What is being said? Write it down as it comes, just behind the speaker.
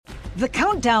The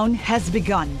countdown has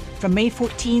begun. From May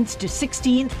 14th to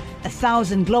 16th,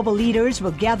 1,000 global leaders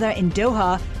will gather in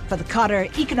Doha for the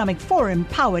Qatar Economic Forum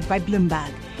powered by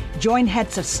Bloomberg. Join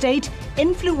heads of state,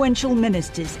 influential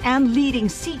ministers, and leading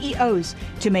CEOs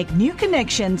to make new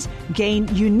connections,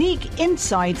 gain unique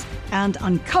insights, and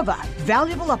uncover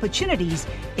valuable opportunities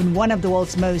in one of the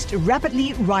world's most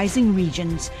rapidly rising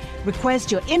regions.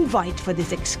 Request your invite for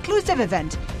this exclusive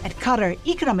event at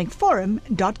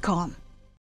QatarEconomicForum.com.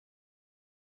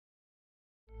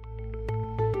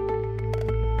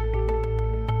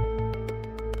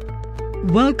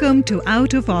 Welcome to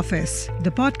Out of Office,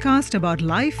 the podcast about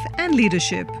life and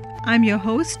leadership. I'm your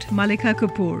host, Malika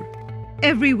Kapoor.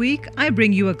 Every week, I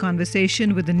bring you a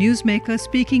conversation with a newsmaker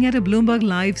speaking at a Bloomberg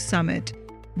Live summit.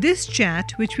 This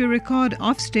chat, which we record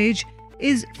offstage,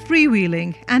 is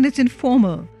freewheeling and it's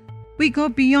informal. We go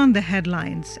beyond the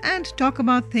headlines and talk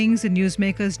about things the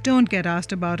newsmakers don't get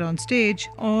asked about on stage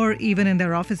or even in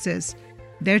their offices.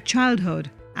 Their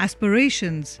childhood,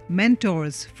 aspirations,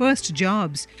 mentors, first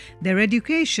jobs, their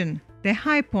education, their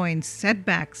high points,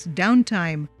 setbacks,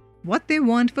 downtime, what they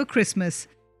want for Christmas,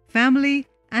 family,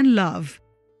 and love.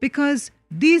 Because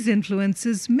these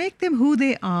influences make them who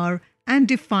they are and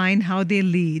define how they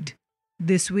lead.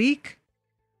 This week,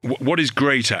 what is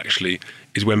great, actually,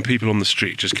 is when people on the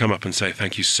street just come up and say,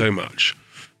 thank you so much.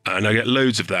 And I get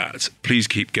loads of that. Please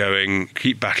keep going,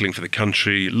 keep battling for the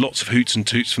country. Lots of hoots and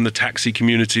toots from the taxi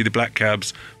community, the black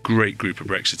cabs, great group of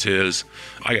Brexiteers.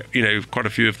 I get, quite a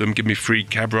few of them give me free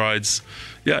cab rides.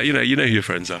 Yeah, you know who your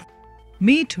friends are.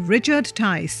 Meet Richard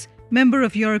Tice, member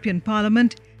of European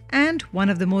Parliament and one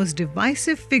of the most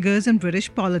divisive figures in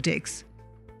British politics.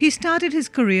 He started his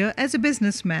career as a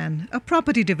businessman, a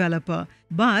property developer,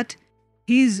 but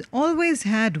he's always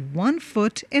had one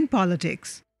foot in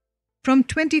politics. From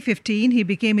 2015, he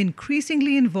became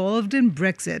increasingly involved in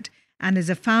Brexit and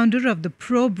is a founder of the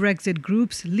pro-Brexit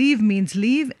groups Leave Means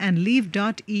Leave and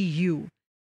Leave.eu.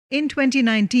 In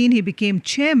 2019, he became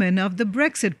chairman of the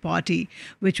Brexit Party,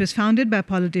 which was founded by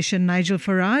politician Nigel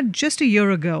Farage just a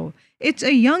year ago. It's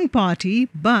a young party,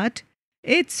 but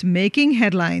it's making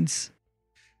headlines.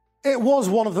 It was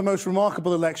one of the most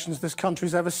remarkable elections this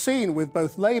country's ever seen, with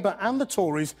both Labour and the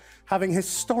Tories having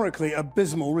historically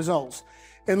abysmal results.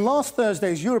 In last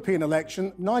Thursday's European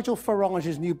election, Nigel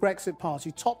Farage's new Brexit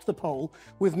Party topped the poll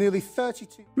with nearly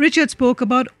 32... Richard spoke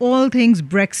about all things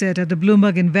Brexit at the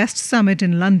Bloomberg Invest Summit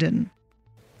in London.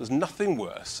 There's nothing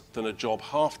worse than a job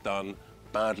half done,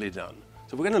 badly done.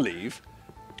 So we're going to leave.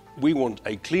 We want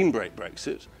a clean break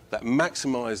Brexit that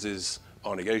maximises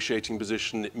our negotiating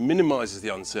position, it minimises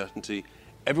the uncertainty,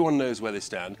 everyone knows where they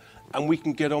stand, and we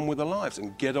can get on with our lives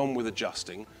and get on with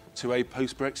adjusting to a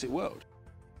post-Brexit world.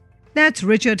 That's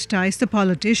Richard Tice, the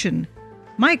politician.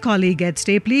 My colleague Ed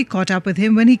Stapley caught up with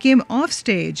him when he came off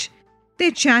stage.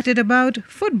 They chatted about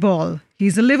football.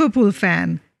 He's a Liverpool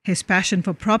fan, his passion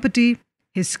for property,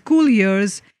 his school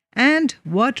years, and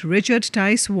what Richard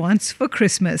Tice wants for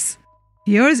Christmas.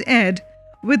 Here's Ed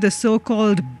with the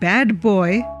so-called bad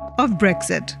boy of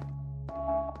Brexit.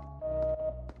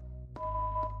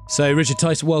 So, Richard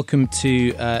Tice, welcome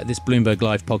to this Bloomberg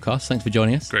Live podcast. Thanks for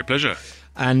joining us. Great pleasure.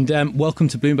 And welcome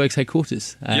to Bloomberg's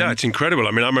headquarters. Yeah, it's incredible.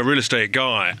 I mean, I'm a real estate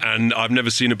guy and I've never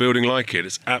seen a building like it.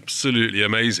 It's absolutely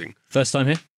amazing. First time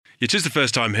here? It is the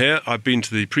first time here. I've been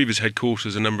to the previous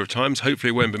headquarters a number of times. Hopefully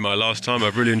it won't be my last time.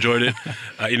 I've really enjoyed it.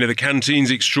 The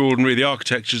canteen's extraordinary. The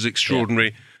architecture's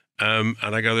extraordinary. Yeah.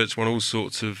 And I gather it's won all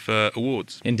sorts of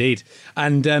awards. Indeed.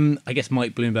 And I guess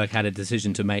Mike Bloomberg had a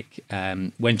decision to make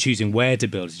when choosing where to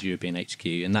build his European HQ.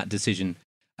 And that decision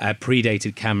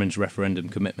predated Cameron's referendum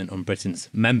commitment on Britain's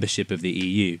membership of the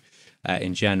EU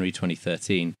in January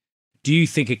 2013. Do you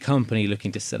think a company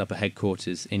looking to set up a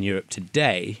headquarters in Europe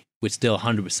today would still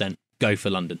 100% go for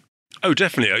London? Oh,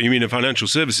 definitely. You mean a financial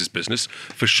services business?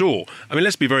 For sure. I mean,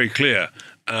 let's be very clear.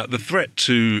 The threat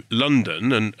to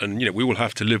London, and we will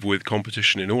have to live with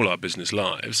competition in all our business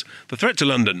lives. The threat to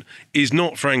London is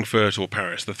not Frankfurt or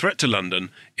Paris. The threat to London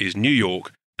is New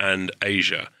York and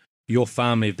Asia. Your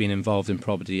family have been involved in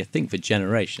property, I think, for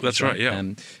generations. That's right,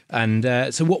 yeah.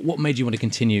 So what made you want to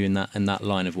continue in that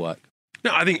line of work?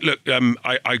 No, I think, look,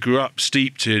 I grew up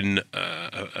steeped in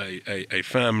a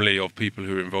family of people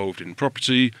who are involved in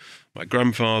property. My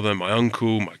grandfather, my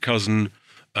uncle, my cousin.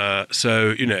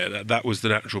 So, that was the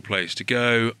natural place to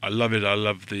go. I love it. I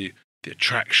love the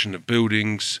attraction of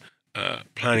buildings,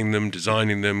 planning them,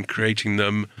 designing them, creating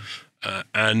them.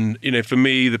 And for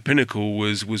me, the pinnacle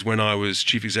was when I was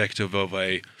chief executive of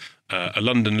a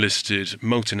London-listed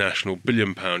multinational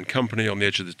billion-pound company on the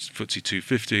edge of the FTSE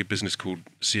 250, a business called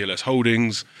CLS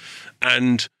Holdings.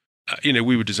 And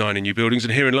we were designing new buildings.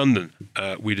 And here in London,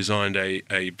 we designed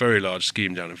a very large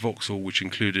scheme down in Vauxhall, which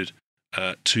included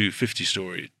 2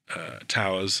 50-storey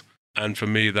towers. And for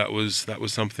me, that was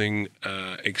something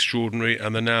extraordinary,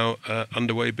 and they're now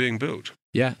underway being built.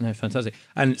 Yeah, no, fantastic.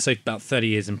 And so about 30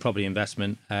 years in property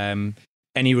investment.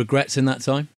 Any regrets in that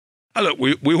time? Look,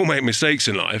 we all make mistakes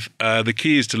in life. The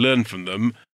key is to learn from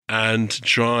them and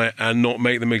try and not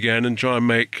make them again, and try and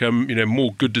make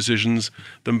more good decisions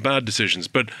than bad decisions.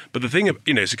 But the thing,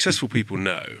 successful people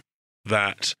know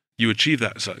that you achieve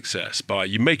that success by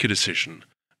you make a decision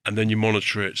and then you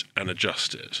monitor it and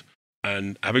adjust it.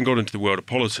 And having got into the world of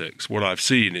politics, what I've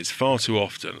seen is far too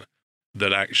often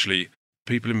that actually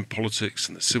people in politics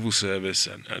and the civil service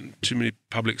and too many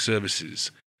public services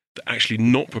that are actually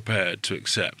not prepared to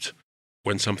accept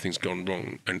when something's gone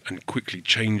wrong and quickly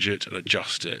change it and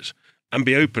adjust it and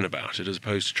be open about it, as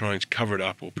opposed to trying to cover it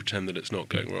up or pretend that it's not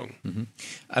going wrong. Mm-hmm.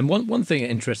 And one thing that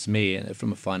interests me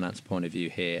from a finance point of view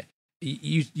here,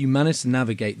 you managed to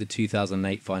navigate the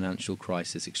 2008 financial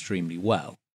crisis extremely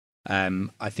well.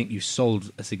 I think you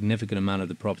sold a significant amount of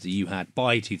the property you had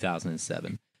by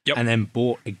 2007. Yep. And then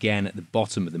bought again at the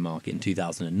bottom of the market in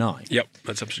 2009. Yep,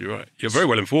 that's absolutely right. You're very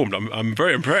well informed. I'm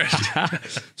very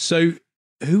impressed. So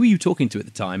who were you talking to at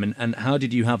the time, and how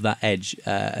did you have that edge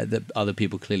that other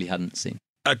people clearly hadn't seen?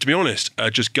 To be honest,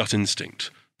 just gut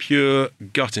instinct. Pure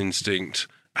gut instinct.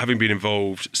 Having been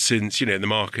involved since, the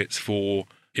markets for,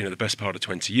 the best part of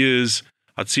 20 years.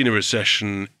 I'd seen a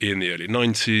recession in the early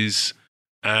 90s,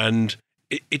 and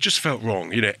it just felt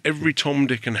wrong. Every Tom,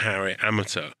 Dick and Harry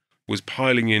amateur was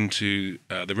piling into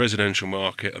the residential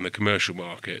market and the commercial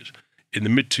market in the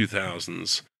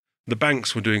mid-2000s. The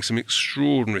banks were doing some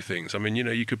extraordinary things. I mean,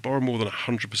 you could borrow more than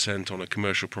 100% on a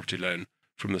commercial property loan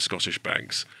from the Scottish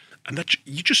banks. And that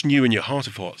you just knew in your heart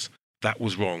of hearts that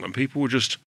was wrong. And people were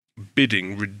just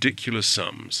bidding ridiculous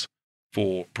sums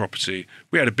for property.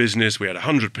 We had a business, we had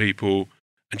 100 people.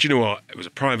 And you know what? It was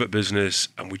a private business,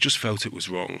 and we just felt it was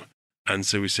wrong. And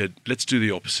so we said, let's do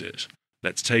the opposite.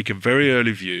 Let's take a very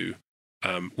early view.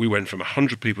 We went from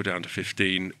 100 people down to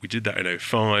 15. We did that in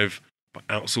 2005 by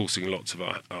outsourcing lots of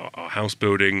our house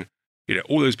building.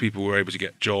 All those people were able to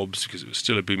get jobs because it was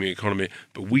still a booming economy,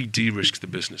 but we de-risked the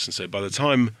business. And so by the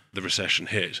time the recession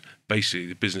hit, basically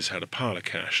the business had a pile of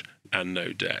cash and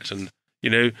no debt. And,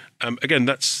 again,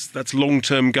 that's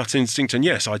long-term gut instinct. And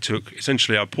yes, I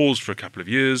paused for a couple of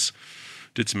years,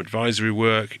 did some advisory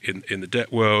work in the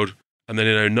debt world. And then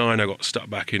in 2009, I got stuck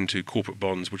back into corporate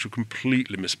bonds, which were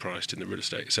completely mispriced in the real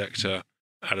estate sector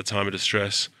at a time of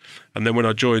distress. And then when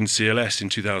I joined CLS in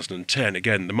 2010,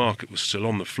 again, the market was still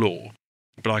on the floor,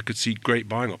 but I could see great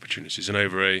buying opportunities. And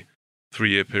over a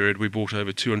 3-year period, we bought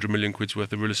over 200 million quid's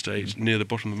worth of real estate near the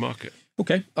bottom of the market.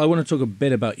 Okay. I want to talk a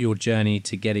bit about your journey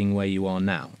to getting where you are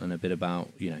now, and a bit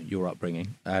about, your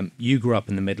upbringing. You grew up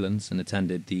in the Midlands and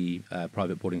attended the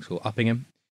private boarding school Uppingham,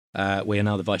 where you're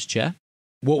now the vice chair.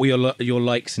 What were your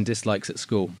likes and dislikes at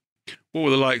school? What were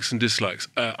the likes and dislikes?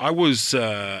 I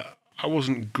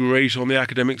wasn't great on the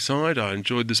academic side. I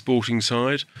enjoyed the sporting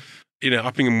side.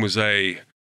 Uppingham was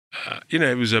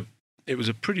it was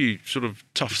a pretty sort of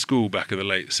tough school back in the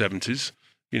late 70s.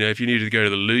 If you needed to go to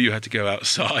the loo, you had to go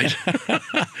outside.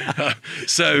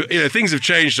 So, things have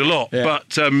changed a lot. Yeah.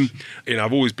 But,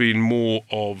 I've always been more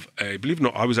of a, believe it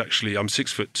or not, I'm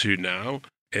 6'2" now.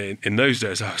 In those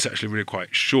days, I was actually really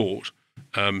quite short.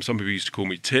 Some people used to call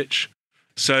me Titch.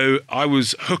 So I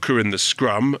was hooker in the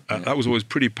scrum. That was always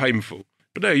pretty painful.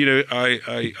 But no,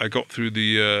 I got through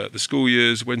the school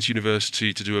years, went to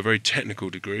university to do a very technical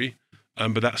degree,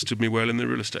 but that stood me well in the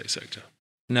real estate sector.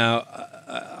 Now,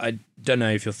 I don't know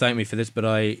if you'll thank me for this, but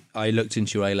I looked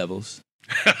into your A-levels.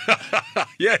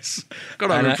 Yes.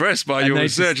 God, I'm impressed by your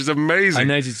research. It's amazing. I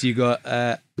noticed you got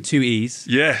 2 E's.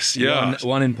 Yes, yeah.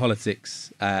 One in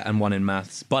politics and one in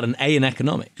maths, but an A in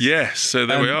economics. Yes, so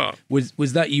there we are.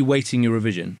 Was that you weighting your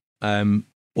revision?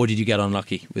 Or did you get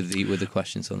unlucky with the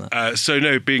questions on that? So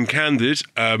no, being candid,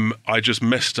 I just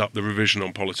messed up the revision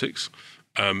on politics.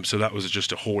 So that was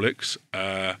just a Horlicks.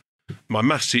 My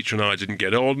maths teacher and I didn't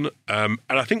get on. And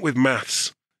I think with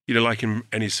maths, like in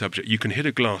any subject, you can hit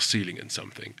a glass ceiling in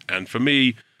something. And for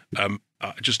me,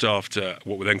 just after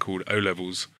what were then called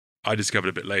O-levels, I discovered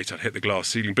a bit later I'd hit the glass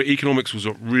ceiling. But economics was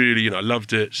what really, I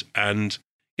loved it. And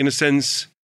in a sense,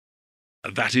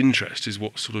 that interest is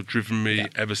what's sort of driven me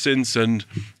ever since. And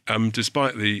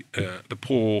despite the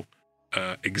poor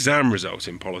exam results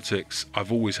in politics,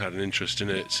 I've always had an interest in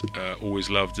it, always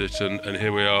loved it, and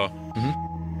here we are.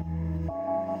 Mm-hmm.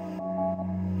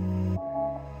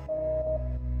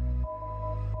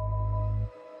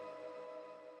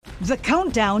 The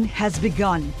countdown has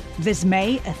begun. This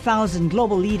May, 1,000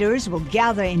 global leaders will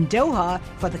gather in Doha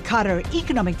for the Qatar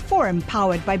Economic Forum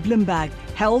powered by Bloomberg,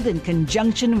 held in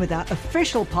conjunction with our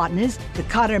official partners, the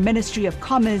Qatar Ministry of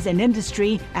Commerce and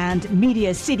Industry and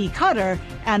Media City Qatar,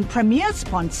 and premier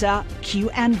sponsor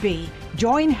QNB.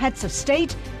 Join heads of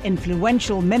state,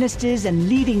 influential ministers, and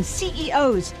leading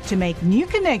CEOs to make new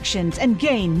connections and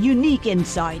gain unique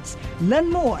insights. Learn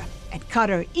more at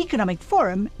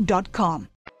QatarEconomicForum.com.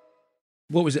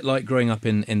 What was it like growing up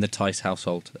in the Tice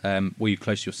household? Were you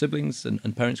close to your siblings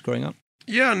and parents growing up?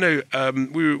 Yeah, no,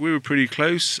 we were pretty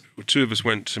close. Two of us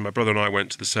my brother and I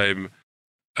went to the same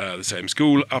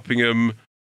school, Uppingham.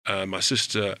 My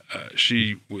sister,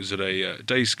 she was at a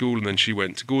day school, and then she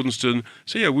went to Gordonston.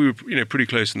 So yeah, we were pretty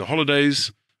close in the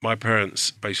holidays. My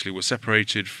parents basically were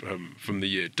separated from the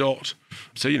year dot.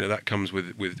 So that comes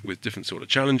with different sort of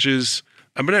challenges.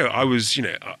 But no, I was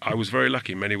very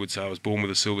lucky. Many would say I was born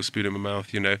with a silver spoon in my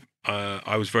mouth.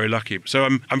 I was very lucky. So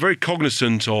I'm very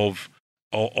cognizant of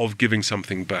giving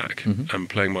something back and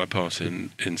playing my part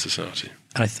in society.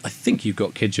 And I think you've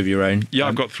got kids of your own. Yeah,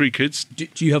 I've got 3 kids.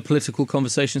 Do you have political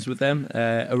conversations with them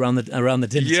around the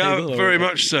dinner table? Yeah, very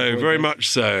much so. Very much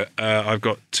so. I've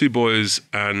got 2 boys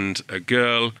and a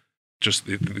girl. Just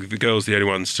the girl's the only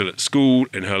one still at school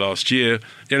in her last year.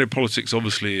 Politics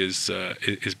obviously is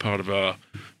part of our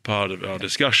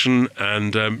discussion,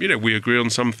 and we agree on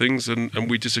some things and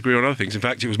we disagree on other things. In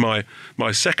fact, it was my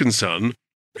second son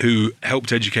who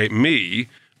helped educate me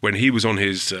when he was on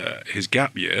his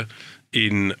gap year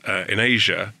in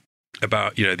Asia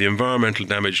about the environmental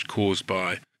damage caused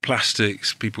by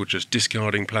plastics, people just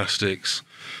discarding plastics.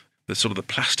 The sort of the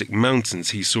plastic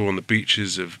mountains he saw on the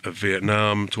beaches of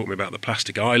Vietnam, taught me about the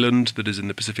plastic island that is in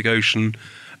the Pacific Ocean.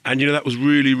 And, that was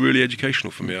really, really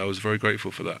educational for me. I was very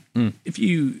grateful for that. If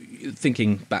you,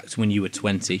 thinking back to when you were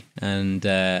 20, and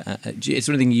is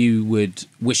there anything you would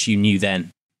wish you knew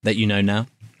then that you know now?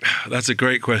 That's a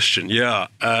great question. Yeah,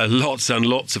 lots and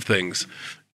lots of things.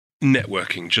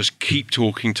 Networking, just keep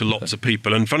talking to lots of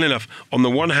people. And funnily enough, on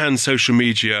the one hand, social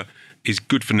media is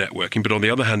good for networking, but on the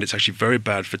other hand, it's actually very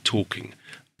bad for talking.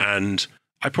 And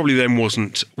I probably then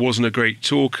wasn't a great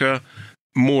talker,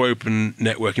 more open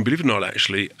networking. Believe it or not,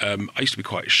 actually, I used to be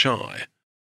quite shy.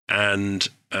 And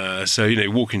so,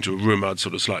 walk into a room, I'd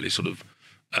slightly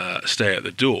stay at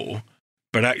the door.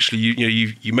 But actually,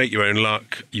 you make your own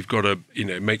luck. You've got to,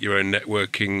 make your own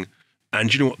networking.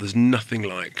 And you know what? There's nothing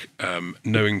like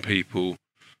knowing people,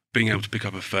 being able to pick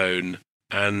up a phone,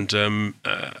 and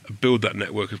build that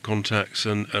network of contacts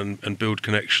and build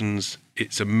connections.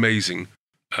 It's amazing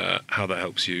how that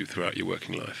helps you throughout your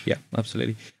working life. Yeah,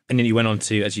 absolutely. And then you went on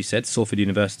to, as you said, Salford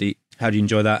University. How do you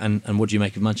enjoy that, and what do you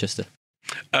make of Manchester?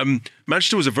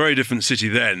 Manchester was a very different city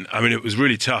then. I mean, it was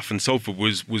really tough, and Salford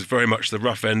was very much the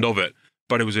rough end of it.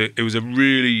 But it was a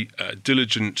really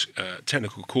diligent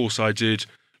technical course I did.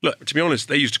 Look, to be honest,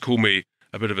 they used to call me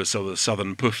a bit of a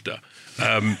southern pufter.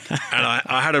 And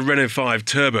I had a Renault 5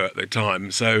 Turbo at the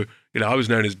time, so I was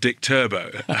known as Dick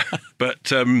Turbo.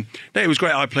 But no, it was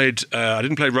great. I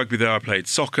didn't play rugby there. I played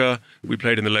soccer. We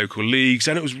played in the local leagues,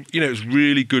 and it was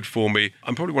really good for me.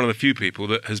 I'm probably one of the few people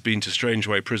that has been to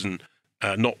Strangeway Prison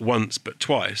not once but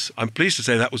twice. I'm pleased to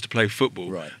say that was to play football,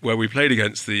 right, where we played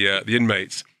against the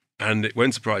inmates. And it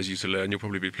won't surprise you to learn, you'll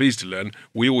probably be pleased to learn,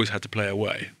 we always had to play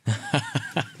away.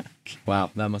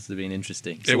 Wow, that must have been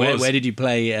interesting. So where did you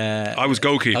play? I was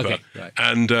goalkeeper. Okay, right.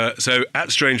 And so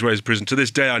at Strangeways Prison, to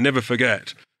this day, I never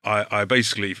forget, I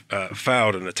basically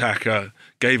fouled an attacker,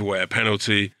 gave away a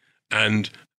penalty,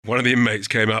 and one of the inmates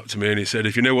came up to me and he said,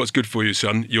 "If you know what's good for you,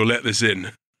 son, you'll let this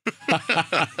in."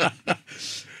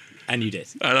 And you did.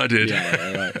 And I did.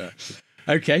 Yeah, right.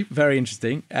 Okay, very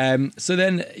interesting. So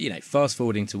then, fast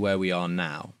forwarding to where we are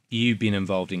now, you've been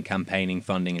involved in campaigning,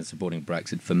 funding and supporting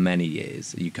Brexit for many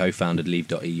years. You co-founded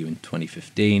Leave.eu in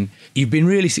 2015. You've been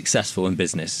really successful in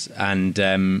business and,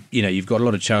 you've got a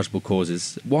lot of charitable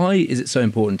causes. Why is it so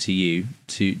important to you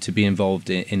to be involved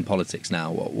in politics now?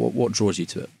 What draws you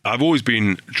to it? I've always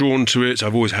been drawn to it.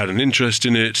 I've always had an interest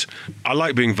in it. I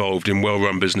like being involved in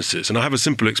well-run businesses. And I have a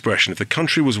simple expression. If the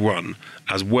country was run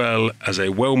as well as a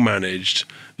well-managed,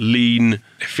 lean,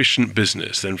 efficient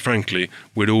business, then frankly,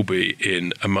 we'd all be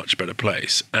in a much better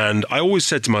place. And I always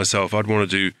said to myself, I'd want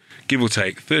to do, give or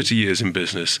take, 30 years in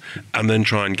business and then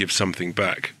try and give something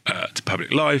back to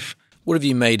public life. What have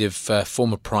you made of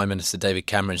former Prime Minister David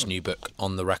Cameron's new book,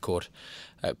 On the Record?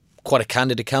 Quite a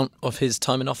candid account of his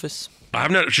time in office. I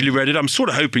haven't actually read it. I'm sort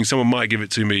of hoping someone might give it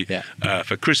to me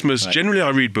for Christmas. Right. Generally, I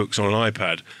read books on an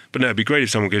iPad, but no, it'd be great if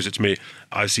someone gives it to me.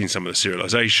 I've seen some of the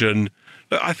serialisation.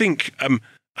 I think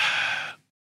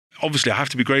obviously I have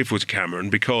to be grateful to Cameron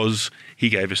because he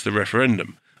gave us the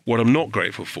referendum. What I'm not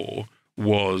grateful for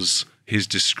was his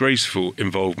disgraceful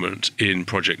involvement in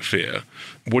Project Fear.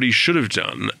 What he should have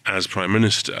done as Prime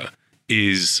Minister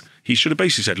is he should have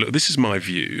basically said, look, this is my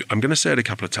view. I'm going to say it a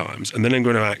couple of times, and then I'm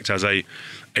going to act as a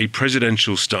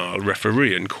presidential-style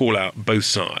referee and call out both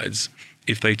sides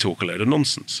if they talk a load of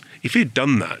nonsense. If he'd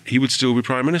done that, he would still be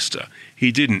Prime Minister.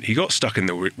 He didn't. He got stuck in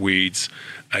the weeds.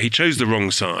 He chose the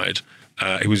wrong side.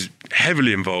 He was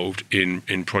heavily involved in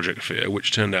Project Fear,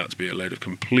 which turned out to be a load of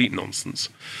complete nonsense.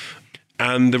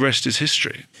 And the rest is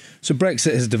history. So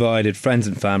Brexit has divided friends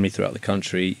and family throughout the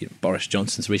country. Boris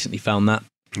Johnson's recently found that.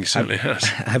 He certainly has.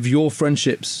 Have your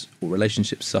friendships or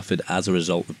relationships suffered as a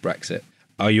result of Brexit?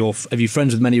 Have you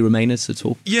friends with many Remainers at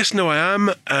all? Yes, no, I am.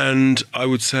 And I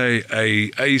would say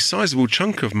a sizable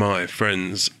chunk of my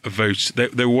friends vote.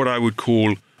 They're what I would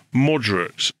call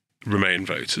moderate Remain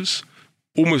voters.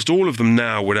 Almost all of them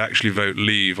now would actually vote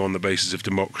leave on the basis of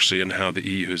democracy and how the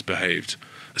EU has behaved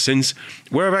since.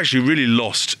 Where I've actually really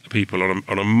lost people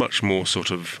on a much more sort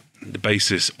of the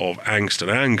basis of angst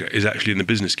and anger is actually in the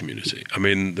business community. I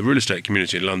mean, the real estate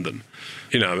community in London,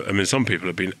 some people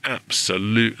have been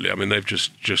absolutely, they've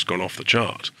just gone off the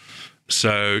chart.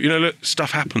 So, look,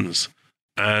 stuff happens.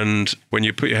 And when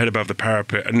you put your head above the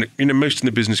parapet, and, most in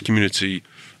the business community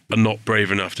are not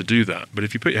brave enough to do that. But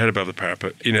if you put your head above the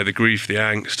parapet, the grief, the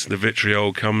angst, the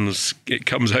vitriol comes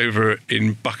over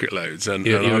in bucket loads. And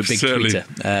you're a big tweeter.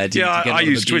 I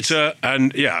use Twitter,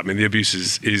 and the abuse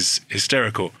is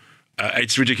hysterical.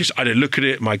 It's ridiculous. I don't look at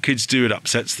it. My kids do. It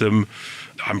upsets them.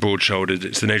 I'm broad-shouldered.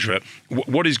 It's the nature of it.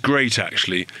 What is great,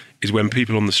 actually, is when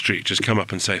people on the street just come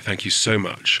up and say, thank you so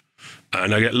much.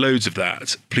 And I get loads of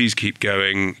that. Please keep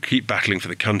going. Keep battling for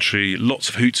the country. Lots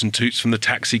of hoots and toots from the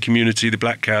taxi community, the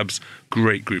black cabs.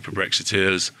 Great group of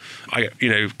Brexiteers. I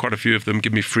get, quite a few of them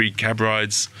give me free cab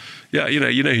rides. Yeah, you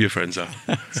know who your friends are.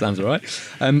 Sounds all right.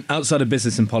 Outside of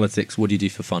business and politics, what do you do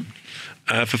for fun?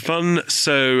 For fun,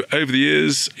 so over the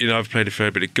years, I've played a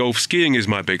fair bit of golf. Skiing is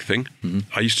my big thing. Mm-hmm.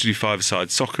 I used to do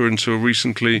five-a-side soccer until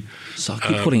recently. So I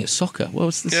keep calling it soccer. What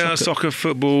was the soccer? Yeah, soccer,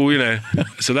 football,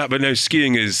 So that, but no,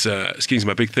 skiing's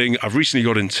my big thing. I've recently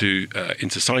got into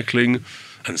cycling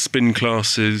and spin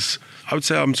classes. I would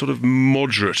say I'm sort of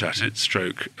moderate at it,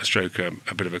 stroke a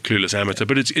bit of a clueless amateur,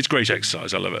 but it's great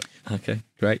exercise. I love it. Okay,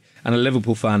 great. And a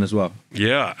Liverpool fan as well.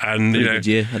 Yeah, and good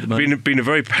year at the moment. Been a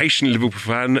very patient Liverpool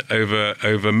fan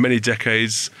over many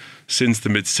decades since the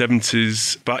mid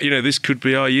 '70s. But this could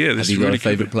be our year. Have you got a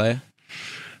favourite player?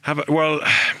 Over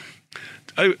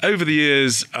the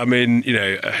years,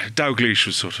 Dalglish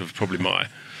was sort of probably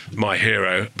my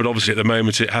hero, but obviously at the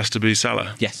moment it has to be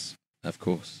Salah. Yes, of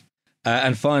course.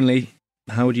 And finally,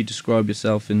 how would you describe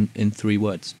yourself in 3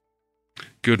 words?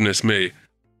 Goodness me.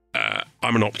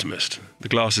 I'm an optimist. The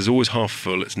glass is always half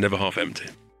full. It's never half empty.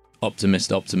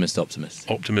 Optimist, optimist, optimist.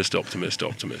 Optimist, optimist,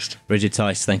 optimist. Richard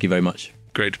Tice, thank you very much.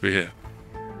 Great to be here.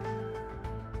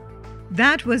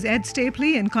 That was Ed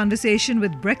Stapley in conversation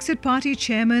with Brexit Party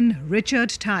Chairman Richard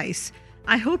Tice.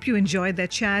 I hope you enjoyed that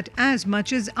chat as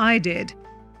much as I did.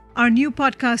 Our new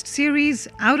podcast series,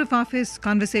 Out of Office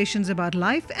Conversations About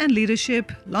Life and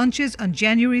Leadership, launches on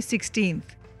January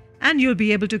 16th. And you'll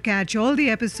be able to catch all the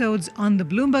episodes on the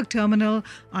Bloomberg terminal,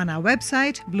 on our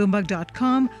website,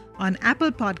 bloomberg.com, on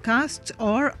Apple Podcasts,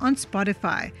 or on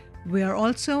Spotify. We are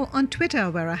also on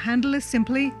Twitter, where our handle is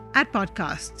simply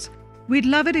 @podcasts. We'd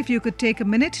love it if you could take a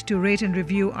minute to rate and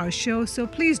review our show, so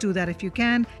please do that if you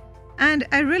can. And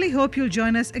I really hope you'll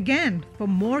join us again for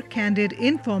more candid,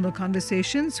 informal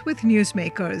conversations with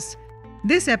newsmakers.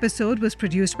 This episode was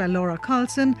produced by Laura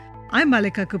Carlson. I'm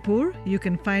Malika Kapoor. You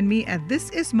can find me at This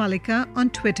Is Malika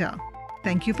on Twitter.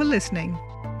 Thank you for listening.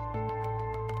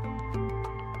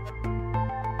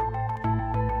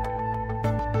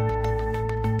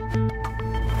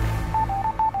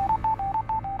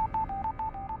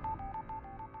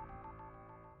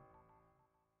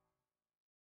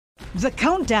 The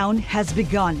countdown has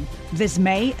begun. This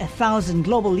May, 1,000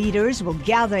 global leaders will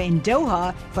gather in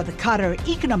Doha for the Qatar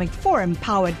Economic Forum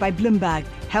powered by Bloomberg,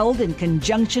 held in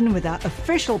conjunction with our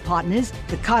official partners,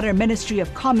 the Qatar Ministry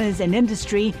of Commerce and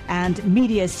Industry and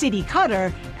Media City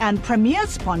Qatar, and premier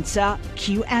sponsor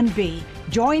QNB.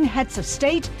 Join heads of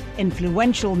state,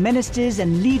 influential ministers,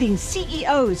 and leading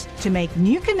CEOs to make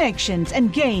new connections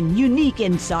and gain unique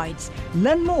insights.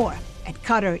 Learn more at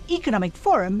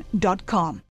QatarEconomicForum.com.